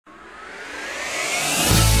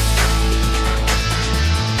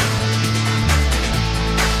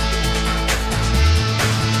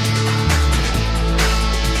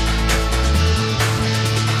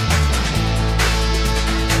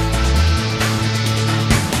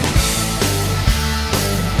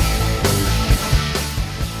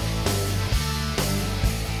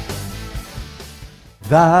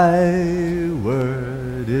Thy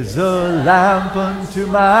word is a lamp unto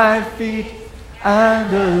my feet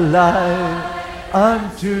and a light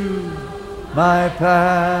unto my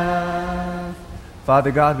path.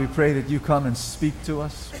 Father God, we pray that you come and speak to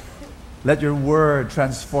us. Let your word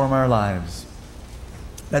transform our lives.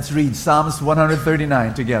 Let's read Psalms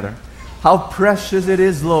 139 together. How precious it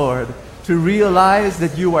is, Lord, to realize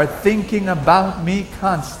that you are thinking about me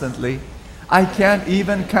constantly. I can't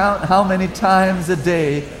even count how many times a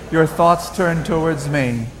day your thoughts turn towards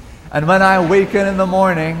me. And when I awaken in the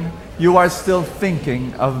morning, you are still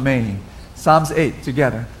thinking of me. Psalms 8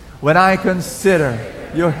 together. When I consider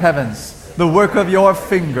your heavens, the work of your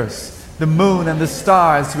fingers, the moon and the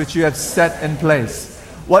stars which you have set in place.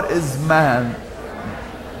 What is man,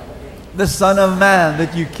 the Son of Man,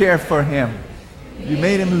 that you care for him? You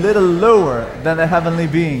made him little lower than the heavenly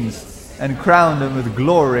beings and crowned him with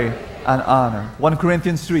glory and honor. 1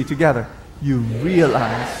 Corinthians 3 together. You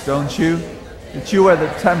realize, don't you, that you are the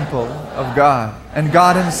temple of God and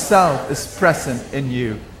God himself is present in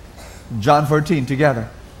you. John 14 together.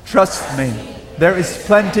 Trust me, there is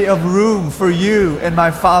plenty of room for you in my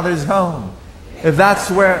Father's home. If that's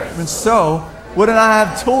so, wouldn't I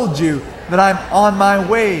have told you that I'm on my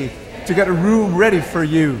way to get a room ready for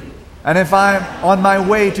you? And if I'm on my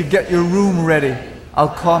way to get your room ready, I'll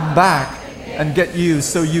come back and get you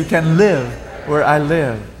so you can live where I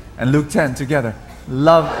live. And Luke 10 together.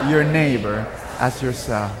 Love your neighbor as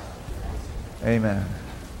yourself. Amen.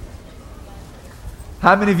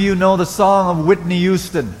 How many of you know the song of Whitney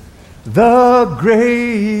Houston? The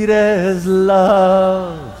greatest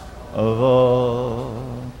love of all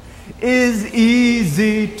is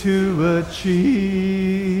easy to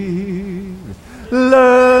achieve.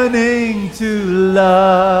 Learning to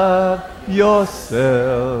love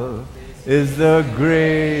yourself is the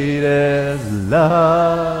greatest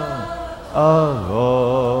love of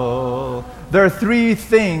all. There are 3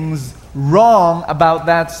 things wrong about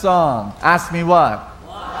that song. Ask me what?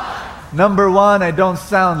 Number 1, I don't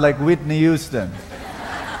sound like Whitney Houston.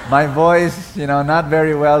 My voice, not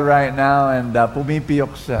very well right now, and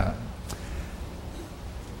pumipiyok siya.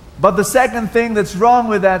 But the second thing that's wrong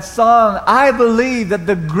with that song, I believe that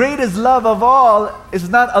the greatest love of all is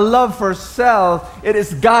not a love for self, it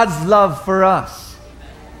is God's love for us.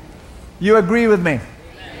 You agree with me?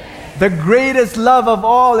 The greatest love of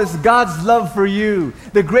all is God's love for you.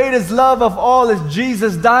 The greatest love of all is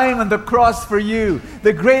Jesus dying on the cross for you.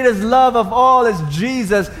 The greatest love of all is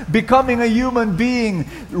Jesus becoming a human being,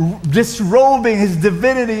 disrobing his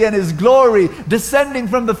divinity and his glory, descending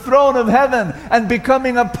from the throne of heaven and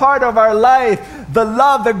becoming a part of our life.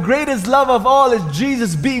 The greatest love of all is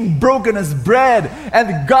Jesus being broken as bread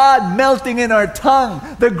and God melting in our tongue.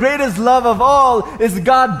 The greatest love of all is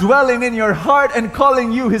God dwelling in your heart and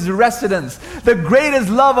calling you his residence. The greatest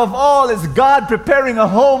love of all is God preparing a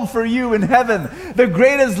home for you in heaven. The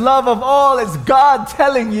greatest love of all is God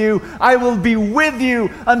telling you, I will be with you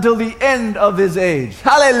until the end of this age.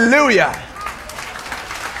 Hallelujah!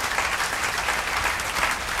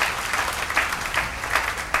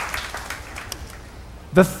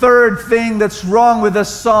 The third thing that's wrong with the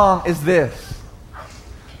song is this.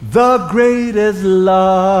 The greatest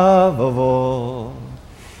love of all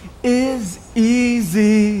is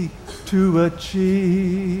easy to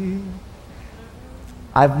achieve.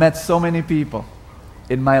 I've met so many people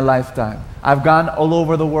in my lifetime. I've gone all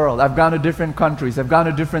over the world. I've gone to different countries. I've gone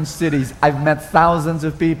to different cities. I've met thousands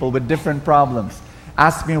of people with different problems.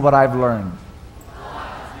 Ask me what I've learned.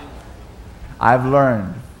 I've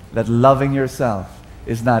learned that loving yourself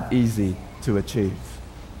is not easy to achieve.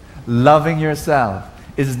 Loving yourself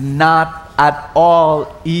is not at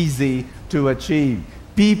all easy to achieve.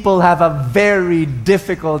 People have a very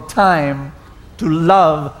difficult time to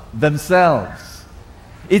love themselves.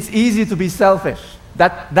 It's easy to be selfish.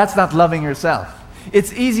 That's not loving yourself.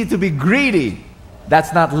 It's easy to be greedy.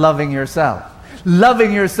 That's not loving yourself.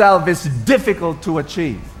 Loving yourself is difficult to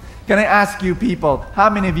achieve. Can I ask you people, how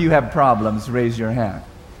many of you have problems? Raise your hand.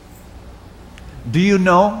 Do you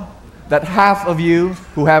know that half of you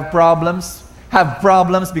who have problems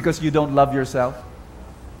because you don't love yourself?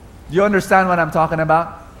 Do you understand what I'm talking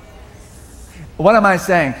about? What am I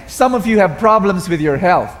saying? Some of you have problems with your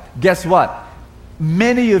health. Guess what?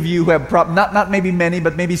 Many of you who have problems, not maybe many,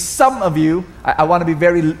 but maybe some of you, I want to be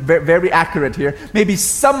very accurate here. Maybe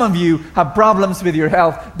some of you have problems with your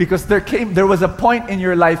health because there was a point in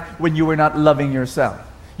your life when you were not loving yourself.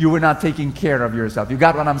 You were not taking care of yourself. You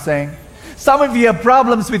got what I'm saying? Some of you have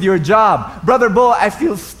problems with your job. Brother Bo, I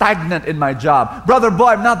feel stagnant in my job. Brother Bo,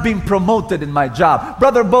 I'm not being promoted in my job.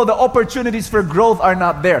 Brother Bo, the opportunities for growth are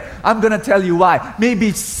not there. I'm going to tell you why.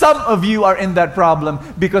 Maybe some of you are in that problem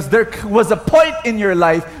because there was a point in your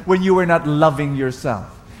life when you were not loving yourself,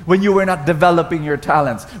 when you were not developing your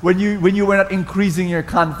talents, when you were not increasing your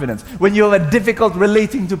confidence, when you were difficult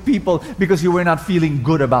relating to people because you were not feeling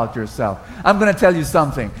good about yourself. I'm going to tell you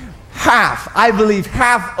something. I believe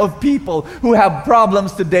half of people who have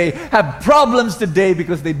problems today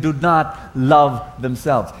because they do not love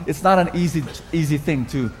themselves. It's not an easy thing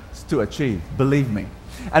to achieve, believe me.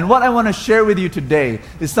 And what I want to share with you today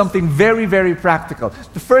is something very, very practical.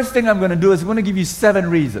 The first thing I'm going to do is I'm going to give you 7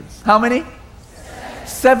 reasons. How many?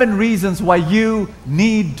 7 reasons why you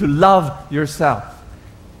need to love yourself.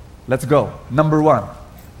 Let's go. Number 1,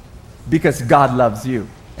 because God loves you.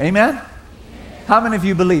 Amen? How many of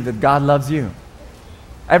you believe that God loves you?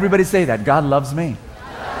 Everybody say that. God loves me.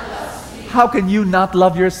 God loves me. How can you not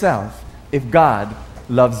love yourself if God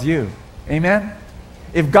loves you? Amen?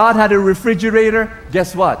 If God had a refrigerator,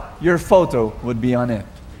 guess what? Your photo would be on it.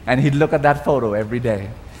 And He'd look at that photo every day.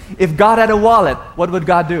 If God had a wallet, what would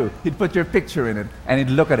God do? He'd put your picture in it and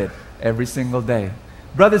He'd look at it every single day.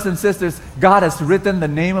 Brothers and sisters, God has written the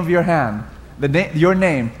name of your hand, your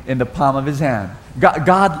name in the palm of His hand.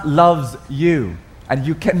 God loves you. And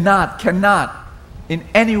you cannot in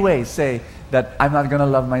any way say that I'm not going to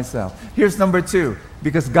love myself. Here's number 2,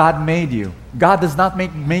 because God made you. God does not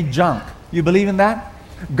make junk. You believe in that?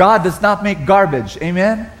 God does not make garbage.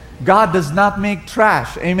 Amen? God does not make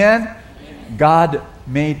trash. Amen? God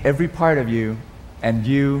made every part of you, and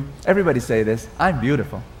you, everybody say this, I'm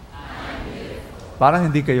beautiful. I'm beautiful. Parang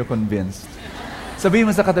hindi kayo convinced. Sabihin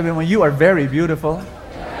mo sa katabi mo, you are very beautiful.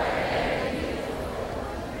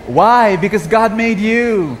 Why? Because God made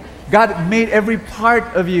you. God made every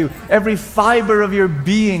part of you, every fiber of your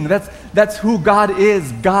being. That's who God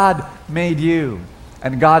is. God made you.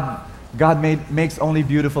 And God makes only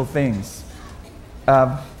beautiful things.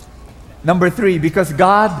 Number 3, because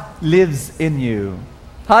God lives in you.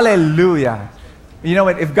 Hallelujah. You know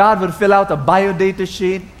what? If God would fill out a biodata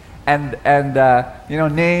sheet and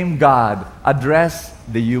name God, address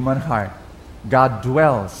the human heart. God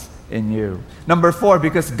dwells in you. Number 4,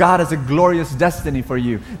 because God has a glorious destiny for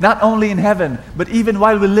you. Not only in heaven, but even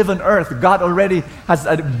while we live on earth, God already has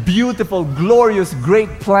a beautiful, glorious,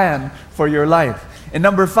 great plan for your life. And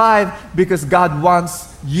number 5, because God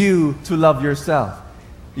wants you to love yourself.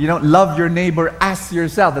 Love your neighbor as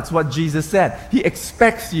yourself. That's what Jesus said. He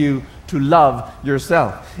expects you to love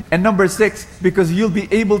yourself. And number 6, because you'll be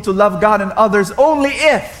able to love God and others only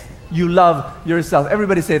if you love yourself.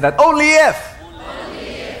 Everybody say that. Only if.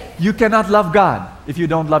 You cannot love God if you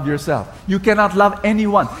don't love yourself. You cannot love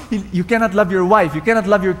anyone. You cannot love your wife. You cannot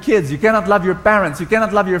love your kids. You cannot love your parents. You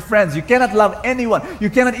cannot love your friends. You cannot love anyone.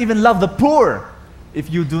 You cannot even love the poor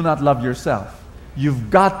if you do not love yourself.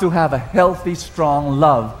 You've got to have a healthy, strong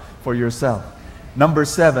love for yourself. Number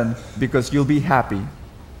 7, because you'll be happy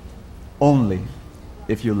only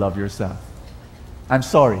if you love yourself. I'm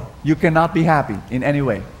sorry, you cannot be happy in any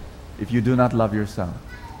way if you do not love yourself.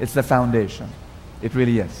 It's the foundation. It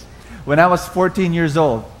really is. When I was 14 years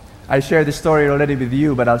old, I shared this story already with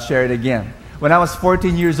you, but I'll share it again. When I was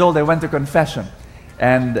 14 years old, I went to confession.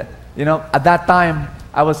 And, at that time,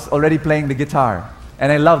 I was already playing the guitar.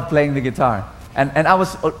 And I loved playing the guitar. And I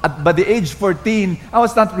was, by the age 14, I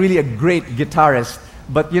was not really a great guitarist.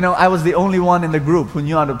 But, I was the only one in the group who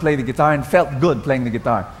knew how to play the guitar and felt good playing the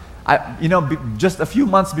guitar. Just a few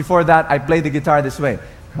months before that, I played the guitar this way.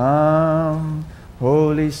 Come,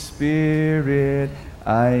 Holy Spirit,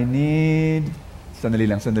 I need... Sandali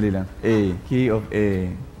lang. A, key of A.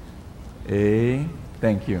 A,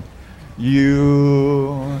 thank you.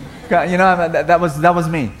 That was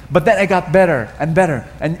me. But then I got better and better.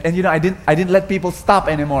 And I didn't let people stop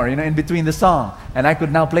anymore, in between the song. And I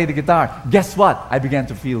could now play the guitar. Guess what? I began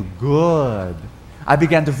to feel good. I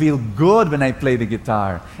began to feel good when I played the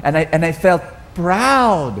guitar. And I felt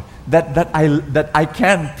proud that I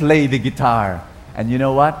can play the guitar. And you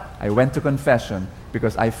know what? I went to confession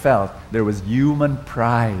because I felt there was human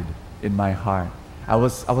pride in my heart. I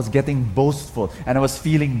was getting boastful, and I was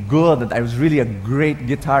feeling good that I was really a great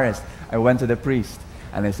guitarist. I went to the priest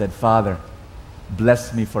and I said, Father,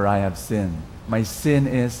 bless me for I have sinned. My sin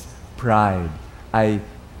is pride. I'm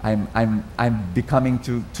becoming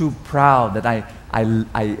too proud that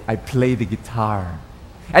I play the guitar.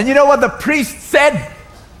 And you know what the priest said?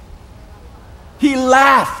 He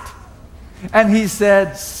laughed. And he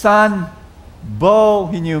said, son, Bo,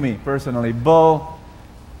 he knew me personally, Bo,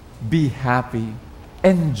 be happy.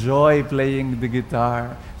 Enjoy playing the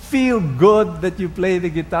guitar. feel good that you play the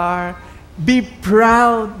guitar. Be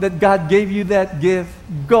proud that God gave you that gift.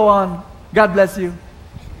 Go on. God bless you.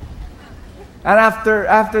 And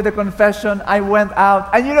after the confession, I went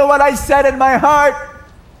out. And you know what I said in my heart?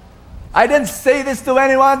 I didn't say this to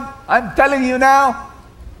anyone. I'm telling you now.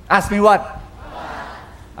 Ask me what?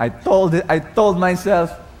 I told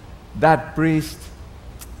myself, that priest,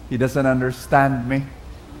 he doesn't understand me.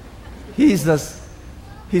 He's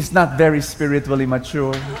not very spiritually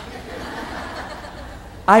mature.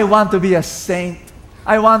 I want to be a saint.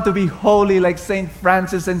 I want to be holy like Saint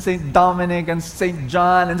Francis and Saint Dominic and Saint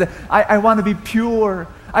John. And I want to be pure.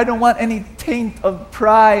 I don't want any taint of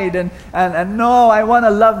pride. And no, I want to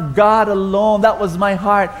love God alone. That was my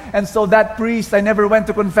heart. And so that priest, I never went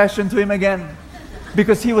to confession to him again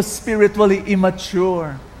because he was spiritually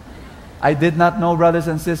immature. I did not know, brothers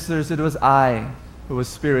and sisters, it was I who was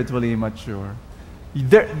spiritually immature.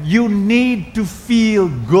 You need to feel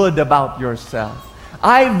good about yourself.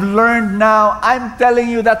 I've learned now, I'm telling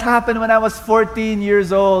you, that happened when I was 14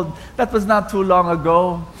 years old. That was not too long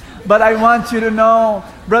ago. But I want you to know,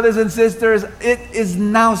 brothers and sisters, it is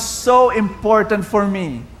now so important for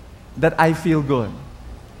me that I feel good.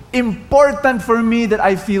 Important for me that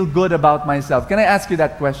I feel good about myself. Can I ask you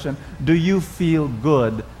that question? Do you feel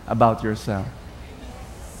good about yourself?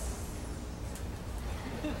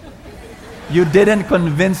 You didn't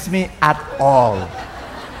convince me at all.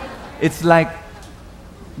 It's like,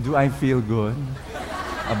 do I feel good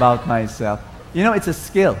about myself? You know, it's a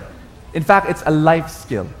skill. In fact, it's a life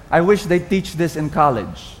skill. I wish they teach this in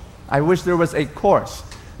college. I wish there was a course,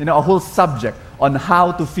 a whole subject on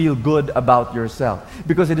how to feel good about yourself,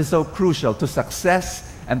 because it is so crucial to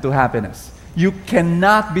success and to happiness. You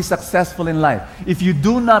cannot be successful in life if you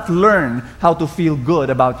do not learn how to feel good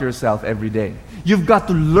about yourself every day. You've got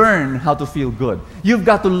to learn how to feel good. You've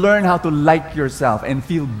got to learn how to like yourself and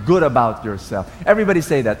feel good about yourself. Everybody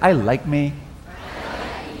say that. I like me.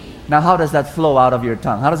 Now, how does that flow out of your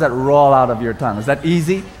tongue? How does that roll out of your tongue? Is that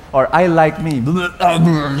easy? Or I like me.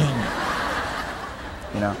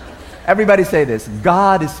 Everybody say this.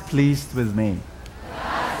 God is pleased with me.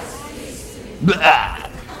 God is pleased with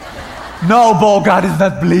me. No, Bo, God is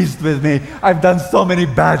not pleased with me. I've done so many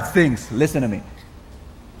bad things. Listen to me.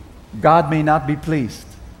 God may not be pleased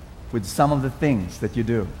with some of the things that you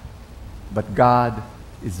do, but God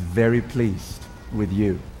is very pleased with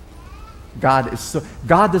you. God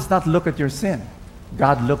does not look at your sin.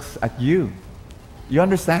 God looks at you. You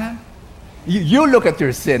understand? You look at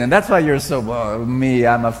your sin, and that's why you're so, me,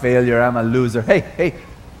 I'm a failure, I'm a loser. Hey,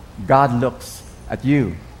 God looks at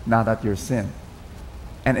you, not at your sin.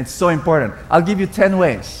 And it's so important. I'll give you 10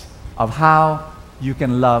 ways of how you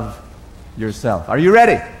can love yourself. Are you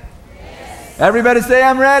ready? Yes. Everybody say,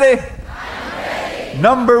 I'm ready. I'm ready.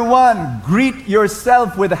 Number 1, greet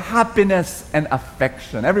yourself with happiness and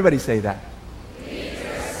affection. Everybody say that. Greet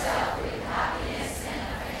yourself with happiness and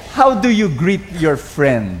affection. How do you greet your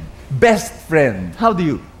friend, best friend? How do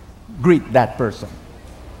you greet that person?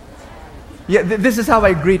 Yeah, this is how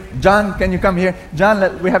I greet. John, can you come here?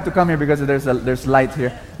 John, we have to come here because there's light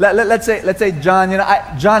here. Let's say John.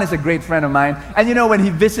 John is a great friend of mine, and when he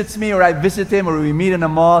visits me or I visit him or we meet in a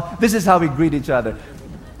mall, this is how we greet each other.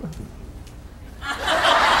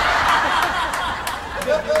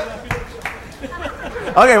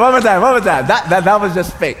 Okay, one more time. That was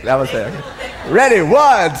just fake. That was it. Ready?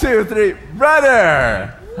 1, 2, 3.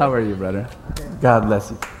 Brother, how are you, brother? God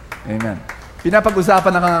bless you. Amen.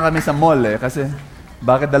 Pinapag-usapan na kami sa mall kasi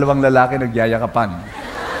bakit dalawang lalaki nagyayakapan?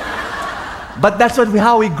 But that's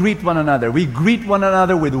how we greet one another. We greet one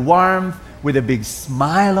another with warmth, with a big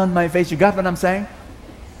smile on my face. You got what I'm saying?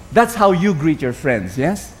 That's how you greet your friends,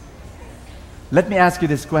 yes? Let me ask you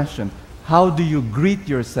this question. How do you greet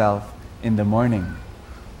yourself in the morning?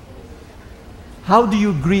 How do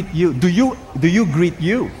you greet you? Do you greet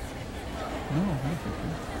you? No.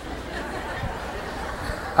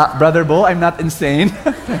 Brother Bo, I'm not insane.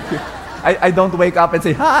 I don't wake up and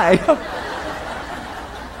say, hi.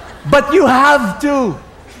 But you have to.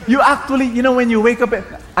 You actually, when you wake up,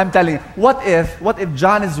 I'm telling you, what if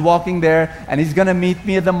John is walking there and he's going to meet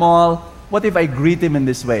me at the mall? What if I greet him in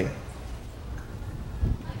this way?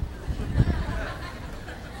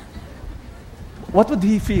 What would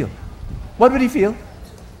he feel? What would he feel?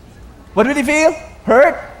 What would he feel?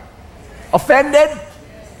 Hurt? Offended?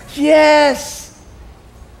 Yes.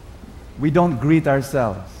 We don't greet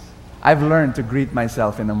ourselves. I've learned to greet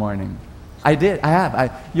myself in the morning. I have.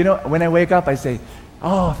 When I wake up, I say,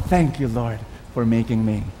 oh, thank you, Lord, for making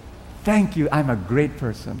me. Thank you. I'm a great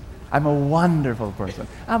person. I'm a wonderful person.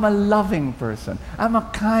 I'm a loving person. I'm a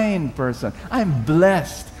kind person. I'm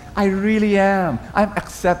blessed. I really am. I'm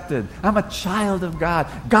accepted. I'm a child of God.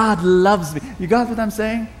 God loves me. You got what I'm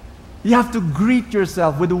saying? You have to greet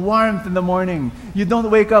yourself with warmth in the morning. You don't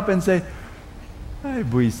wake up and say, ay,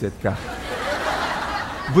 buisit ka.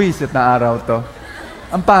 Buisit na araw to.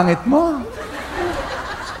 Ang pangit mo.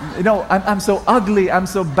 You know, I'm so ugly. I'm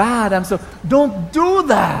so bad. Don't do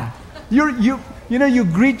that. You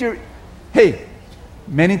greet your... Hey,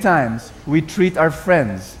 many times we treat our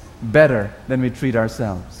friends better than we treat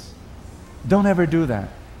ourselves. Don't ever do that.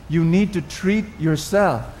 You need to treat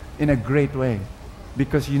yourself in a great way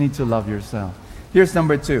because you need to love yourself. Here's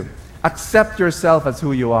number 2. Accept yourself as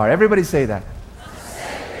who you are. Everybody say that.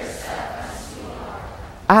 Accept yourself as you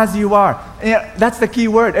are. As you are. Yeah, that's the key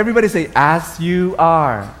word. Everybody say, as you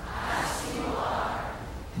are. As you are.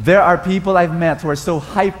 There are people I've met who are so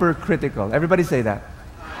hypercritical. Everybody say that.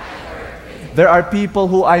 There are people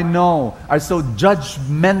who I know are so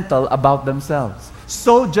judgmental about themselves.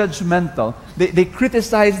 So judgmental. They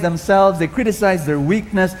criticize themselves. They criticize their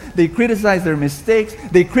weakness. They criticize their mistakes.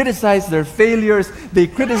 They criticize their failures. They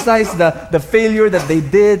criticize the failure that they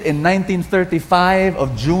did in 1935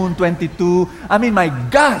 of June 22. I mean, my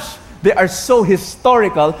gosh, they are so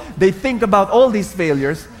historical. They think about all these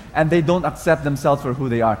failures and they don't accept themselves for who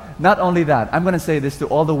they are. Not only that, I'm going to say this to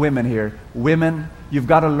all the women here. Women, you've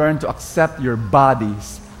got to learn to accept your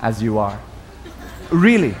bodies as you are.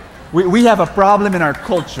 Really. We have a problem in our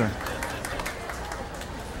culture.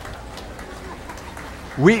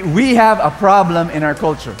 We have a problem in our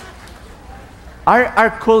culture. Our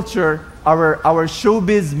culture, our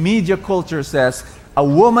showbiz media culture says a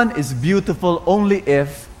woman is beautiful only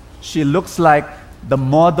if she looks like the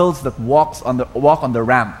models that walk on the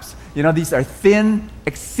ramps. You know, these are thin,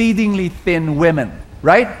 exceedingly thin women,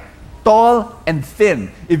 right? Tall and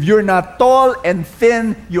thin. If you're not tall and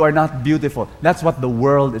thin, you are not beautiful. That's what the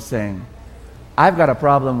world is saying. I've got a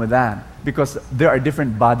problem with that because there are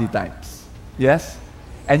different body types. Yes?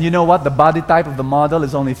 And you know what? The body type of the model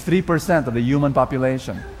is only 3% of the human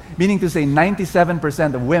population. Meaning to say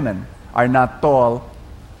 97% of women are not tall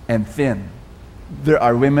and thin. There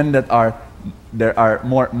are women that are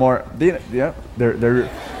more they're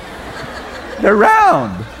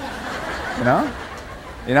round.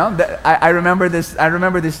 You know, I remember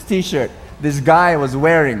this T-shirt this guy was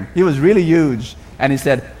wearing. He was really huge, and he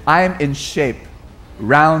said, "I'm in shape.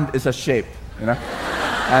 Round is a shape." You know,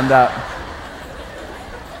 and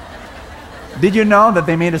did you know that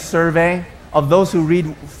they made a survey of those who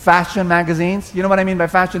read fashion magazines? You know what I mean by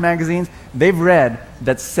fashion magazines? They've read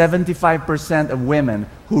that 75% of women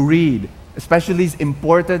who read, especially these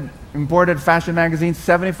imported fashion magazines,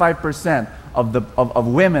 75% of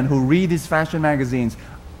women who read these fashion magazines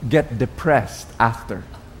get depressed after.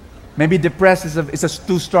 Maybe depressed is a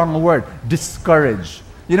too strong a word. Discouraged.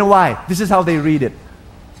 You know why? This is how they read it.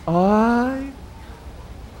 Oh,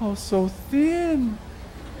 so thin.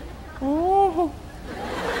 Oh,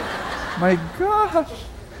 my gosh.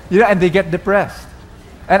 You know, and they get depressed.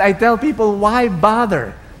 And I tell people, why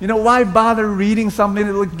bother? You know, why bother reading something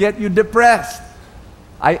that will get you depressed?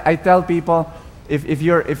 I tell people, if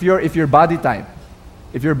your body type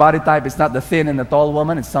is not the thin and the tall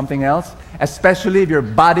woman, it's something else, especially if your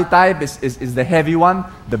body type is the heavy one,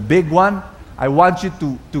 the big one, I want you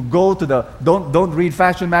to go to the, don't read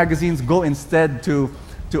fashion magazines, go instead to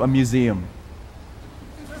a museum.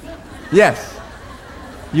 Yes,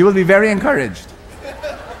 you will be very encouraged.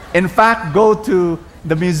 In fact, go to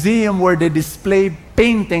the museum where they display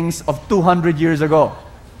paintings of 200 years ago.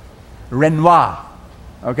 Renoir,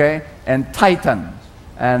 okay, and Titan,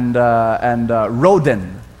 and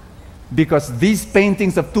Rodin. Because these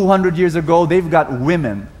paintings of 200 years ago, they've got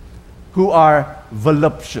women who are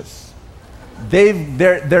voluptuous.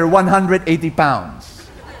 They're 180 pounds.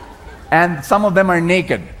 And some of them are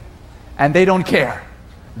naked. And they don't care.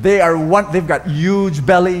 They've got huge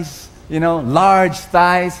bellies, you know, large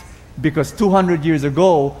thighs. Because 200 years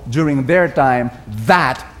ago, during their time,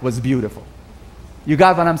 that was beautiful. You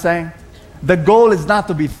got what I'm saying? The goal is not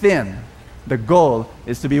to be thin. The goal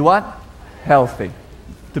is to be what? Healthy.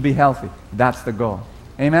 To be healthy. That's the goal.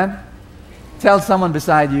 Amen? Tell someone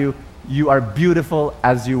beside you, you are beautiful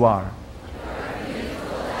as you are. You are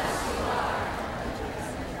beautiful as you are.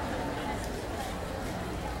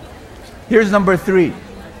 Here's number 3.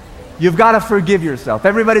 You've got to forgive yourself.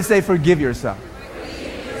 Everybody say, forgive yourself.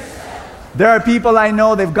 There are people I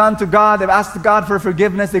know, they've gone to God, they've asked God for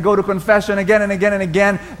forgiveness, they go to confession again and again and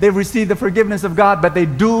again, they've received the forgiveness of God, but they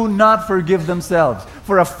do not forgive themselves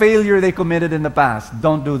for a failure they committed in the past.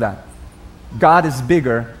 Don't do that. God is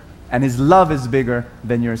bigger, and His love is bigger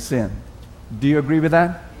than your sin. Do you agree with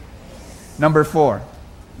that? Number 4,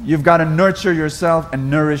 You've got to nurture yourself and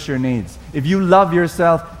nourish your needs. If you love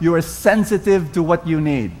yourself, you are sensitive to what you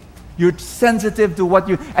need. You're sensitive to what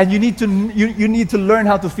and you need to learn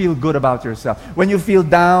how to feel good about yourself. When you feel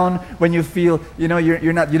down, when you feel,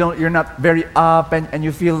 you're not very up, and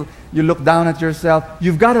you look down at yourself,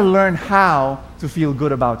 you've got to learn how to feel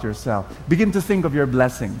good about yourself. Begin to think of your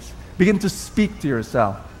blessings. Begin to speak to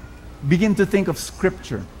yourself. Begin to think of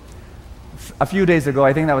Scripture. A few days ago,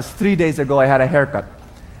 I think that was 3 days ago, I had a haircut.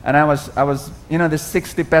 And I was this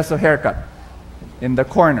 60 peso haircut in the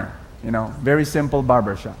corner, very simple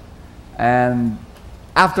barber shop. And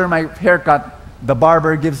after my haircut, the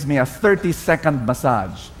barber gives me a 30-second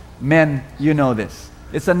massage. Men, you know this.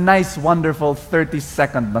 It's a nice, wonderful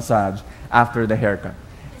 30-second massage after the haircut.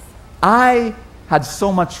 I had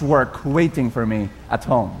so much work waiting for me at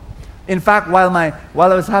home. In fact, while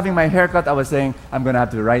I was having my haircut, I was saying, I'm going to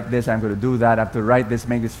have to write this, I'm going to do that, I have to write this,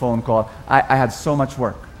 make this phone call. I had so much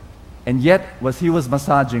work. And yet, as he was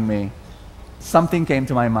massaging me, something came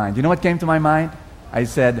to my mind. You know what came to my mind? I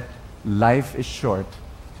said, life is short.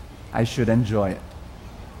 I should enjoy it.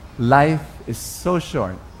 Life is so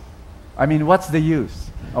short. I mean, what's the use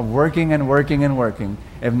of working and working and working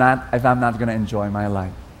if I'm not going to enjoy my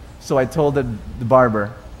life? So I told the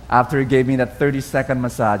barber, after he gave me that 30-second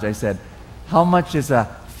massage, I said, how much is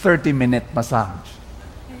a 30-minute massage?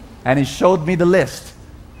 And he showed me the list,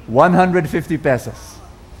 150 pesos.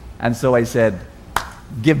 And so I said,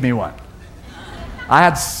 give me one. I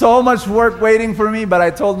had so much work waiting for me, but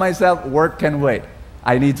I told myself, work can wait.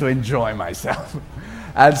 I need to enjoy myself.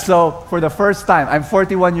 And so, for the first time, I'm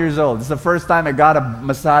 41 years old. It's the first time I got a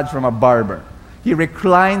massage from a barber. He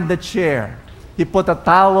reclined the chair. He put a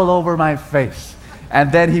towel over my face.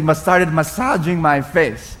 And then he started massaging my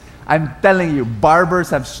face. I'm telling you,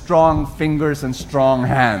 barbers have strong fingers and strong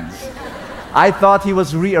hands. I thought he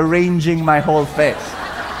was rearranging my whole face.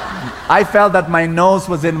 I felt that my nose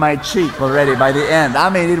was in my cheek already by the end. I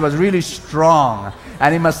mean, it was really strong.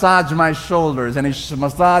 And he massaged my shoulders and he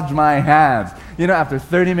massaged my hands. After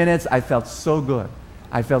 30 minutes, I felt so good.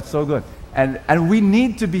 I felt so good. And we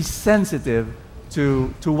need to be sensitive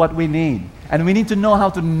to what we need. And we need to know how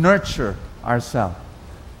to nurture ourselves.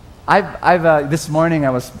 This morning I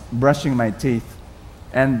was brushing my teeth.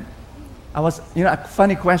 And a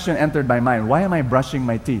funny question entered my mind. Why am I brushing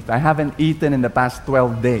my teeth? I haven't eaten in the past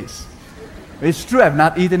 12 days. It's true, I've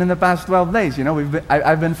not eaten in the past 12 days.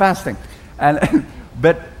 I've been fasting.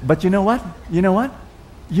 But you know what? You know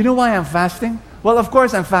why I'm fasting? Well, of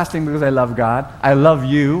course I'm fasting because I love God. I love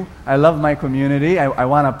you. I love my community. I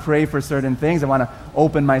want to pray for certain things. I want to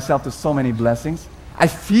open myself to so many blessings. I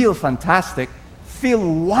feel fantastic,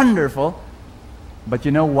 feel wonderful. But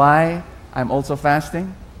you know why I'm also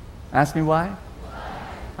fasting? Ask me why?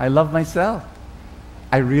 I love myself.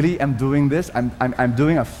 I really am doing this. I'm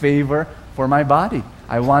doing a favor for my body.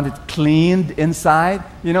 I want it cleaned inside.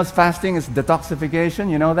 Fasting is detoxification.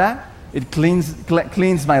 You know that? It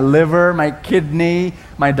cleans my liver, my kidney,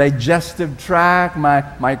 my digestive tract,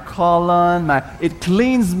 my colon. It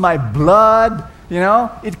cleans my blood.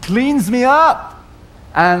 It cleans me up.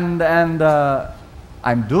 And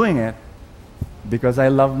I'm doing it because I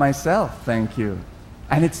love myself. Thank you.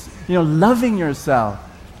 And it's, loving yourself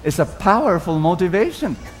is a powerful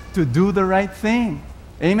motivation to do the right thing.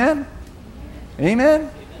 Amen? Amen?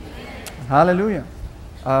 Hallelujah.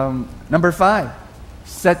 Number 5,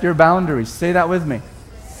 set your boundaries. Say that with me.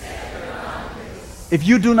 If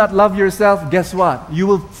you do not love yourself, guess what? You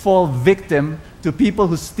will fall victim to people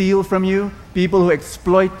who steal from you, people who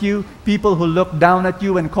exploit you, people who look down at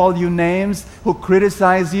you and call you names, who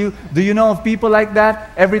criticize you. Do you know of people like that?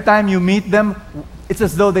 Every time you meet them, it's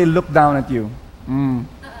as though they look down at you.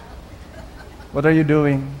 What are you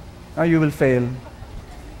doing? Oh, you will fail.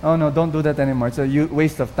 Oh no, don't do that anymore. It's a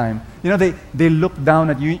waste of time. They look down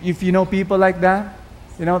at you. If you know people like that,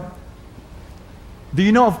 do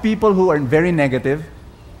you know of people who are very negative?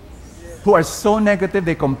 Who are so negative,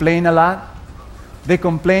 they complain a lot. They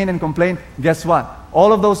complain and complain. Guess what?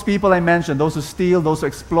 All of those people I mentioned, those who steal, those who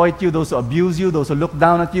exploit you, those who abuse you, those who look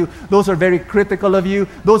down at you, those who are very critical of you,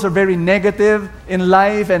 those who are very negative in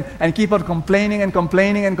life and keep on complaining and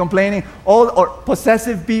complaining and complaining. Or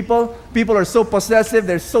possessive people are so possessive,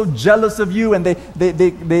 they're so jealous of you, and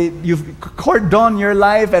you've cordoned your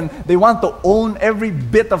life, and they want to own every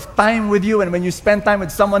bit of time with you, and when you spend time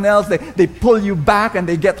with someone else, they pull you back and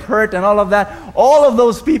they get hurt and all of that. All of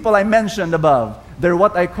those people I mentioned above, they're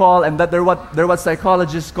what I call, and they're what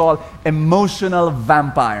psychologists call emotional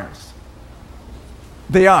vampires.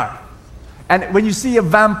 They are. And when you see a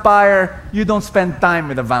vampire, you don't spend time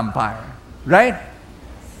with a vampire, right?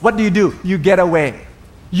 What do? You get away.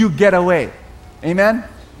 You get away. Amen?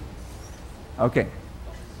 Okay.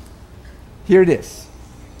 Here it is.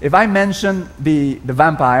 If I mention the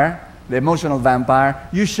vampire, the emotional vampire,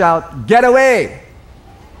 you shout, "Get away!"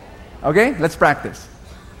 Okay? Let's practice.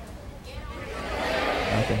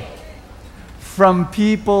 Okay. From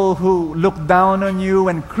people who look down on you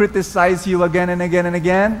and criticize you again and again and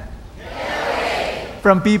again.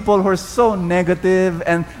 From people who are so negative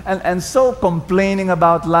and so complaining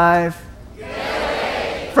about life.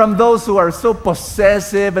 From those who are so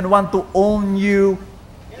possessive and want to own you.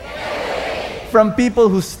 From people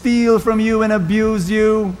who steal from you and abuse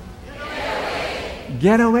you.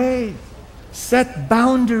 Get away. Set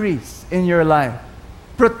boundaries in your life.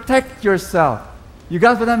 Protect yourself. You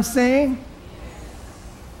got what I'm saying?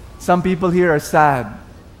 Some people here are sad.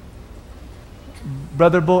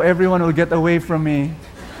 Brother Bo, everyone will get away from me.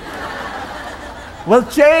 Well,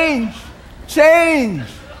 change. Change.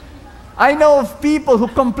 I know of people who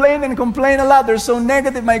complain and complain a lot. They're so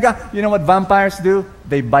negative. My God. You know what vampires do?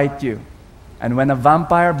 They bite you. And when a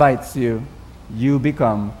vampire bites you, you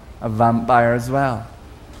become a vampire as well.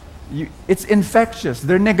 It's infectious.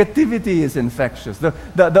 Their negativity is infectious.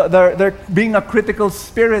 Their being a critical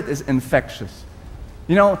spirit is infectious.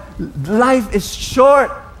 You know, life is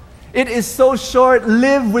short. It is so short.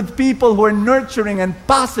 Live with people who are nurturing and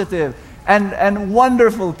positive and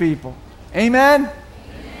wonderful people. Amen? Amen?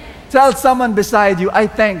 Tell someone beside you, I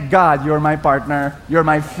thank God you're my partner, you're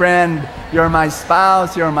my friend, you're my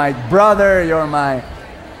spouse, you're my brother, you're my...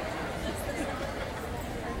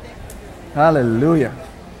 Hallelujah.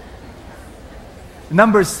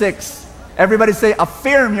 Number 6. Everybody say,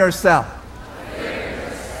 affirm yourself.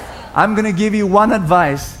 I'm going to give you one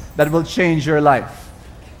advice that will change your life.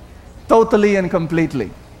 Totally and completely.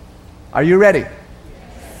 Are you ready?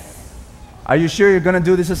 Yes. Are you sure you're going to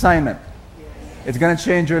do this assignment? Yes. It's going to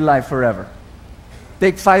change your life forever.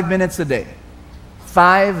 Take 5 minutes a day.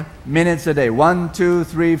 5 minutes a day. 1, 2,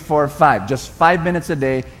 3, 4, 5. Just 5 minutes a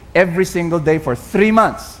day, every single day for 3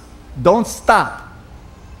 months. Don't stop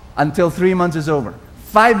until 3 months is over.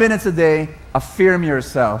 5 minutes a day, affirm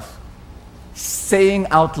yourself. Saying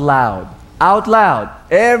out loud,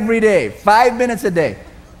 every day, 5 minutes a day,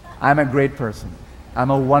 I'm a great person.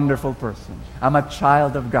 I'm a wonderful person. I'm a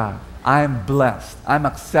child of God. I'm blessed. I'm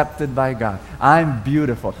accepted by God. I'm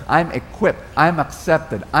beautiful. I'm equipped. I'm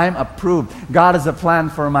accepted. I'm approved. God has a plan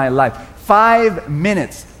for my life. 5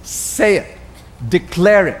 minutes. Say it.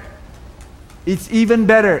 Declare it. It's even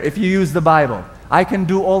better if you use the Bible. I can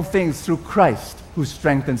do all things through Christ who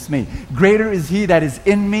strengthens me. Greater is He that is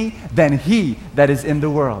in me than he that is in the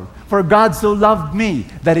world. For God so loved me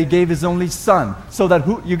that He gave His only Son, so that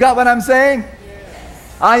you got what I'm saying?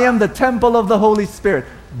 Yes. I am the temple of the Holy Spirit.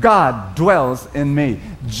 God dwells in me.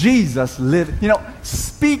 Jesus lived. You know,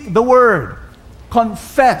 speak the word.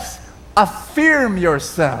 Confess. Affirm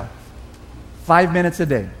yourself. 5 minutes a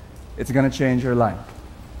day. It's going to change your life.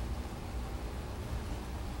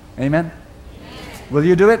 Amen? Will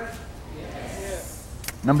you do it? Yes.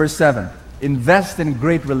 Number 7, invest in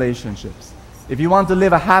great relationships. If you want to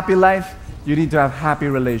live a happy life, you need to have happy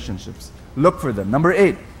relationships. Look for them. Number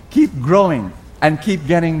 8, keep growing and keep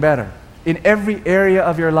getting better in every area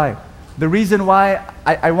of your life. The reason why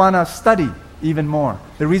I want to study even more,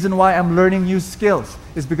 the reason why I'm learning new skills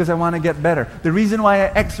is because I want to get better. The reason why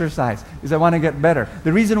I exercise is I want to get better.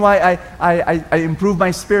 The reason why I improve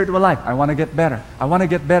my spiritual life, I want to get better. I want to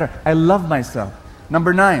get better. I love myself.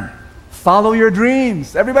 Number 9, follow your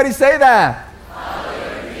dreams. Everybody say that. Follow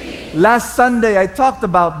your dreams. Last Sunday, I talked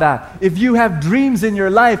about that. If you have dreams in your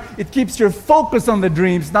life, it keeps your focus on the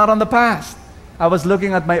dreams, not on the past. I was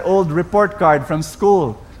looking at my old report card from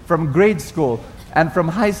school, from grade school, and from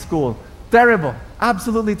high school. Terrible.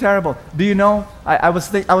 Absolutely terrible. Do you know, I was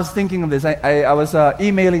thinking of this. I was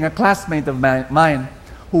emailing a classmate of mine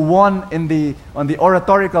who won on the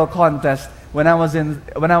oratorical contest when I was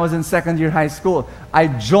in second year high school. I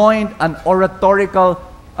joined an oratorical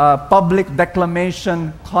public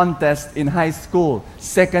declamation contest in high school,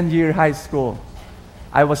 second year high school.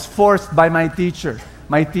 I was forced by my teacher.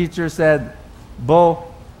 My teacher said,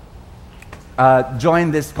 Bo,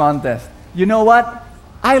 join this contest. You know what?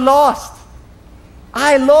 I lost.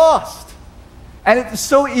 And it's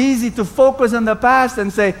so easy to focus on the past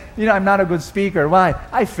and say, you know, I'm not a good speaker. Why?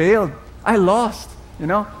 I failed. I lost. You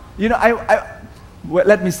know, well,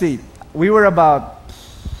 let me see. We were about,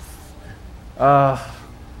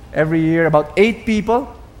 every year, about 8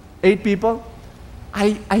 people. 8 people.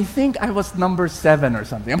 I think I was number 7 or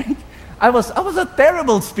something. I mean, I was a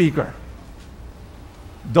terrible speaker.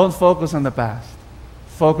 Don't focus on the past.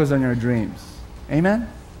 Focus on your dreams. Amen?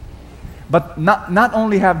 But not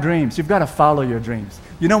only have dreams, you've got to follow your dreams.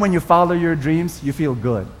 You know, when you follow your dreams, you feel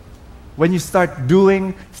good. When you start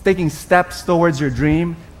taking steps towards your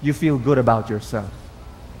dream, you feel good about yourself.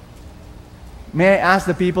 May I ask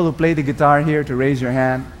the people who play the guitar here to raise your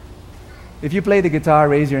hand? If you play the guitar,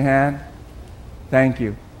 raise your hand. Thank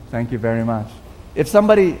you. Thank you very much. If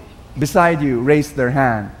somebody beside you raised their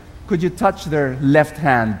hand, could you touch their left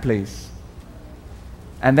hand, please?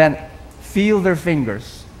 And then feel their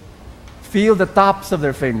fingers. Feel the tops of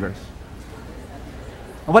their fingers.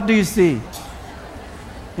 What do you see?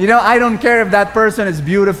 You know, I don't care if that person is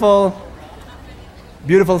beautiful,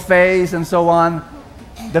 beautiful face and so on.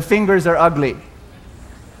 The fingers are ugly.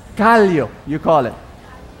 Callo, you call it.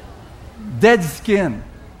 Dead skin.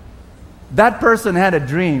 That person had a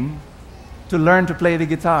dream to learn to play the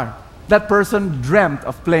guitar. That person dreamt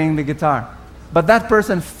of playing the guitar. But that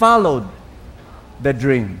person followed the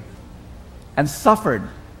dream and suffered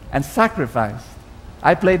and sacrificed.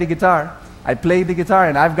 I play the guitar. I played the guitar,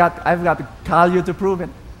 and I've got the callo to prove it.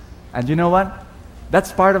 And you know what?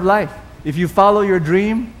 That's part of life. If you follow your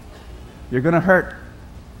dream, you're going to hurt.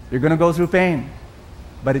 You're going to go through pain.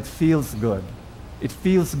 But it feels good. It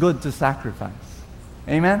feels good to sacrifice.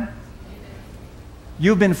 Amen?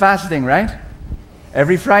 You've been fasting, right?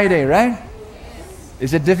 Every Friday, right?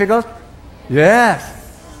 Is it difficult? Yes.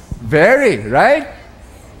 Very, right?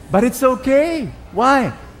 But it's okay.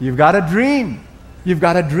 Why? You've got a dream. You've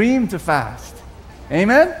got a dream to fast.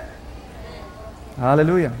 Amen?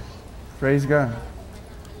 Hallelujah. Praise God.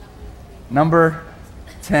 Number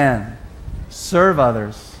 10. Serve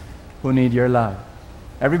others who need your love.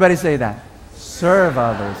 Everybody say that. Serve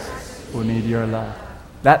others who need your love.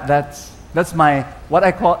 That's my, what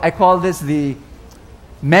I call this the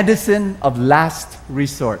medicine of last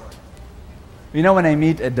resort. You know, when I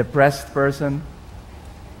meet a depressed person,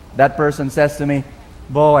 that person says to me,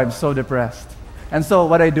 "Bo, I'm so depressed." And so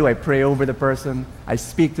what I do, I pray over the person. I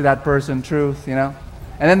speak to that person truth, you know.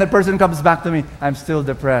 And then the person comes back to me, "I'm still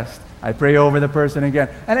depressed." I pray over the person again.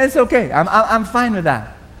 And it's okay. I'm fine with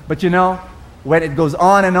that. But you know, when it goes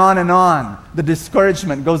on and on and on, the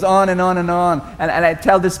discouragement goes on and on and on. And I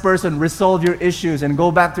tell this person, resolve your issues and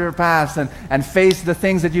go back to your past and face the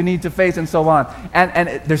things that you need to face and so on.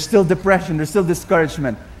 And there's still depression, there's still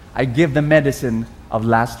discouragement. I give the medicine of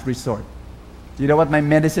last resort. Do you know what my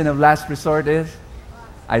medicine of last resort is?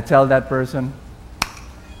 I tell that person,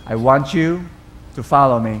 "I want you to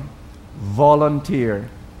follow me. Volunteer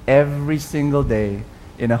every single day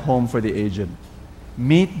in a home for the aged.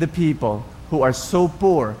 Meet the people who are so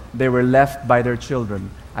poor they were left by their children.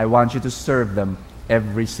 I want you to serve them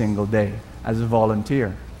every single day as a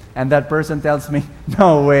volunteer." And that person tells me,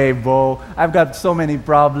 "No way, Bo. I've got so many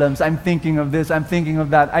problems. I'm thinking of this, I'm thinking of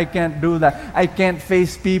that. I can't do that. I can't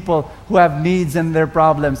face people who have needs and their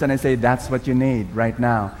problems." And I say, that's what you need right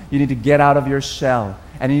now. You need to get out of your shell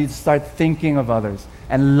and you need to start thinking of others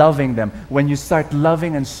and loving them. When you start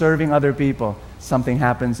loving and serving other people, something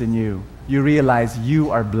happens in you. You realize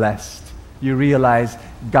you are blessed. You realize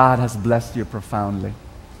God has blessed you profoundly.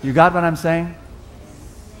 You got what I'm saying?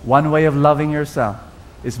 One way of loving yourself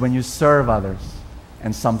is when you serve others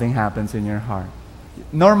and something happens in your heart.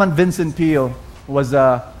 Norman Vincent Peale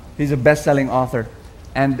he's a best-selling author,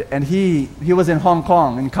 and he was in Hong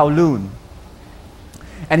Kong, in Kowloon,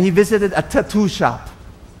 and he visited a tattoo shop,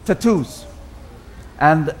 tattoos,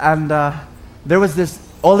 and there was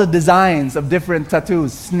all the designs of different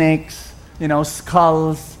tattoos, snakes, you know,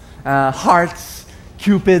 skulls, hearts,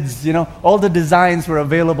 cupids, you know, all the designs were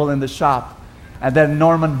available in the shop. And then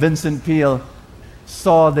Norman Vincent Peale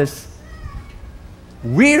saw this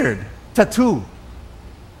weird tattoo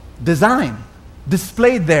design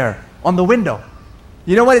displayed there on the window.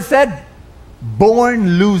 You know what it said?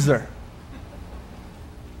 "Born loser."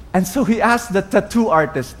 And so he asked the tattoo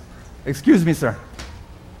artist, "Excuse me, sir,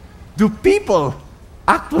 do people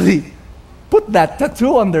actually put that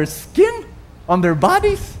tattoo on their skin, on their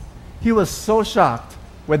bodies?" He was so shocked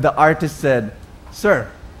when the artist said, "Sir,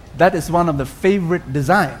 that is one of the favorite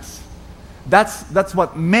designs. That's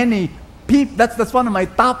what many people, that's one of my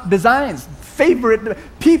top designs. Favorite,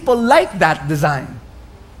 people like that design."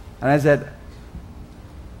 And I said,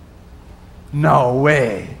 "No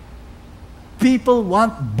way. People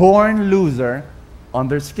want born loser on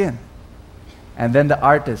their skin." And then the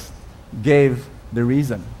artist gave the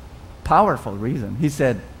reason, powerful reason. He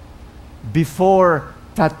said, "Before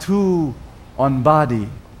tattoo on body,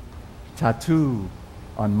 tattoo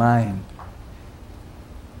on mind.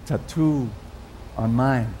 Tattoo on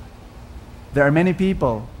mind." There are many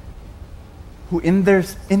people who in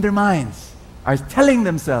their minds are telling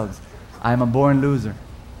themselves, "I'm a born loser.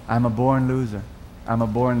 I'm a born loser. I'm a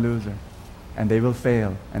born loser." And they will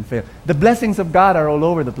fail and fail. The blessings of God are all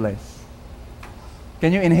over the place.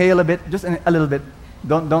 Can you inhale a bit? Just a little bit.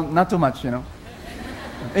 Don't, not too much, you know.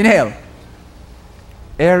 Inhale.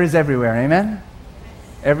 Air is everywhere, amen?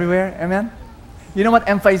 Everywhere, amen? You know what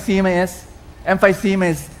emphysema is? Emphysema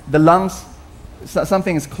is the lungs,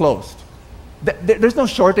 something is closed. There's no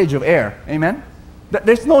shortage of air, amen?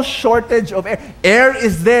 There's no shortage of air. Air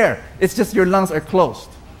is there. It's just your lungs are closed.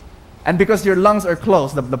 And because your lungs are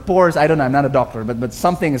closed, the pores, I don't know, I'm not a doctor, but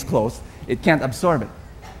something is closed, it can't absorb it.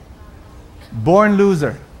 Born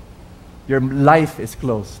loser, your life is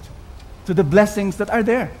closed to the blessings that are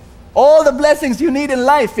there. All the blessings you need in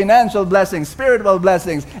life, financial blessings, spiritual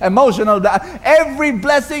blessings, emotional, every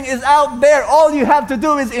blessing is out there. All you have to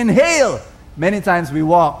do is inhale. Many times we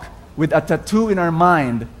walk with a tattoo in our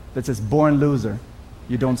mind that says, born loser.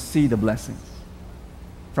 You don't see the blessings.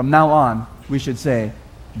 From now on, we should say,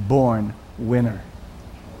 born winner.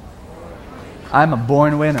 I'm a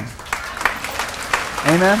born winner.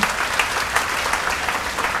 Amen?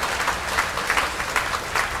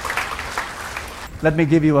 Let me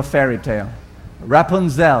give you a fairy tale.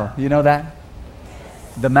 Rapunzel, you know that?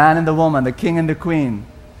 The man and the woman, the king and the queen,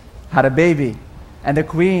 had a baby. And the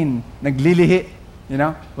queen, naglilihi, you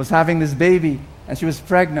know, was having this baby. And she was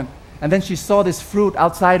pregnant. And then she saw this fruit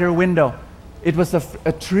outside her window. It was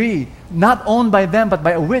a tree, not owned by them, but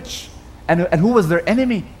by a witch. And who was their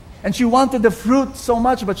enemy. And she wanted the fruit so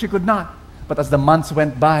much, but she could not. But as the months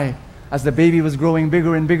went by, as the baby was growing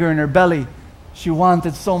bigger and bigger in her belly, she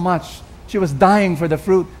wanted so much. She was dying for the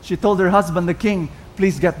fruit. She told her husband, the king,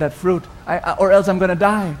 please get that fruit, or else I'm going to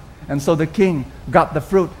die. And so the king got the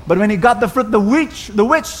fruit. But when he got the fruit, the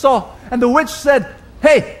witch saw. And the witch said,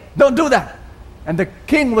 hey, don't do that. And the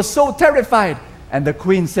king was so terrified. And the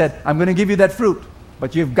queen said, I'm going to give you that fruit,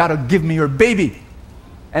 but you've got to give me your baby.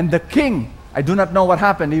 And the king, I do not know what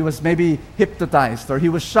happened. He was maybe hypnotized or he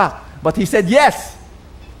was shocked. But he said yes.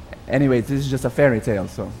 Anyway, this is just a fairy tale.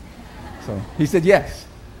 So he said yes.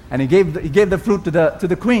 And he gave the fruit to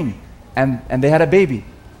the queen. And they had a baby.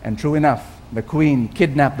 And true enough, the queen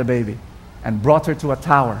kidnapped the baby and brought her to a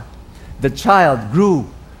tower. The child grew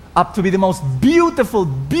up to be the most beautiful,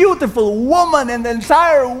 beautiful woman in the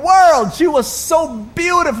entire world. She was so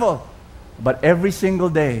beautiful. But every single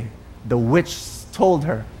day, the witch told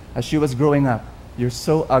her as she was growing up, you're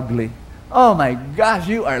so ugly. Oh my gosh,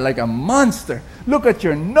 you are like a monster. Look at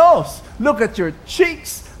your nose. Look at your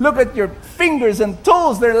cheeks. Look at your fingers and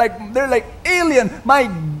toes. They're like alien.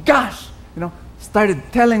 My gosh. You know, started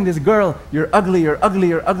telling this girl, you're ugly, you're ugly,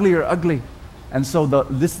 you're ugly, you're ugly. And so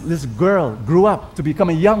this girl grew up to become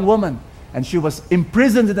a young woman. And she was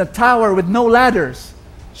imprisoned in a tower with no ladders.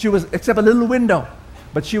 She was, except a little window.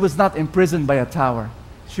 But she was not imprisoned by a tower.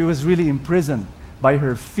 She was really imprisoned by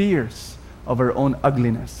her fears of her own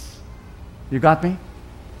ugliness. You got me?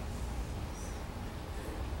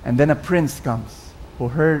 And then a prince comes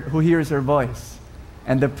who hears her voice.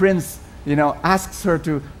 And the prince, you know, asks her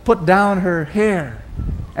to put down her hair.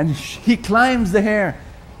 And he climbs the hair.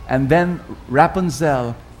 And then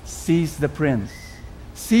Rapunzel sees the prince,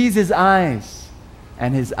 sees his eyes,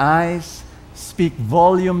 and his eyes speak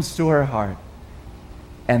volumes to her heart.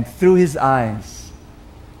 And through his eyes,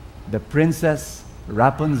 the princess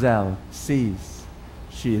Rapunzel sees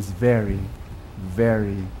she is very,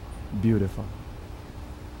 very beautiful.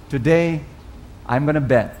 Today, I'm going to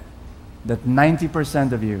bet that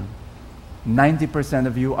 90% of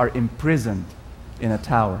you are imprisoned in a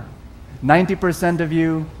tower. 90% of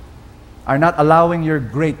you are not allowing your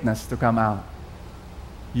greatness to come out.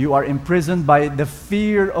 You are imprisoned by the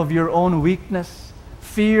fear of your own weakness,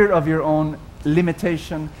 fear of your own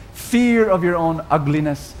limitation, fear of your own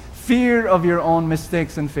ugliness, fear of your own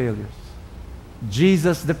mistakes and failures.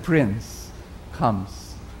 Jesus the Prince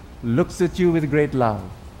comes, looks at you with great love.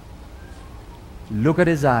 Look at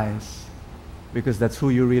his eyes, because that's who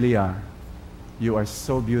you really are. You are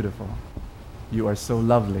so beautiful. You are so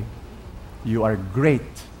lovely. You are great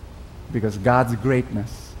because God's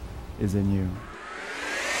greatness is in you.